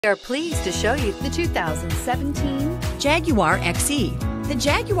We are pleased to show you the 2017 Jaguar XE. The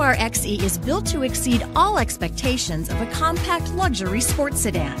Jaguar XE is built to exceed all expectations of a compact luxury sports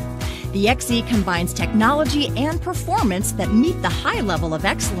sedan. The XE combines technology and performance that meet the high level of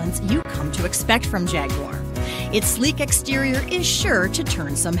excellence you come to expect from Jaguar. Its sleek exterior is sure to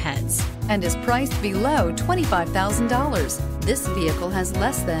turn some heads and is priced below $25,000. This vehicle has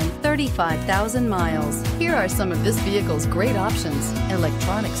less than 35,000 miles. Here are some of this vehicle's great options: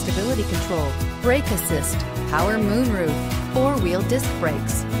 electronic stability control, brake assist, power moonroof, four-wheel disc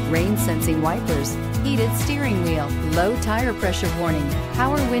brakes, rain sensing wipers, heated steering wheel, low tire pressure warning,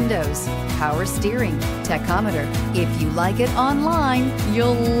 power windows, power steering, tachometer. If you like it online,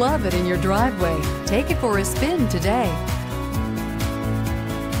 you'll love it in your driveway. Take it for a spin today.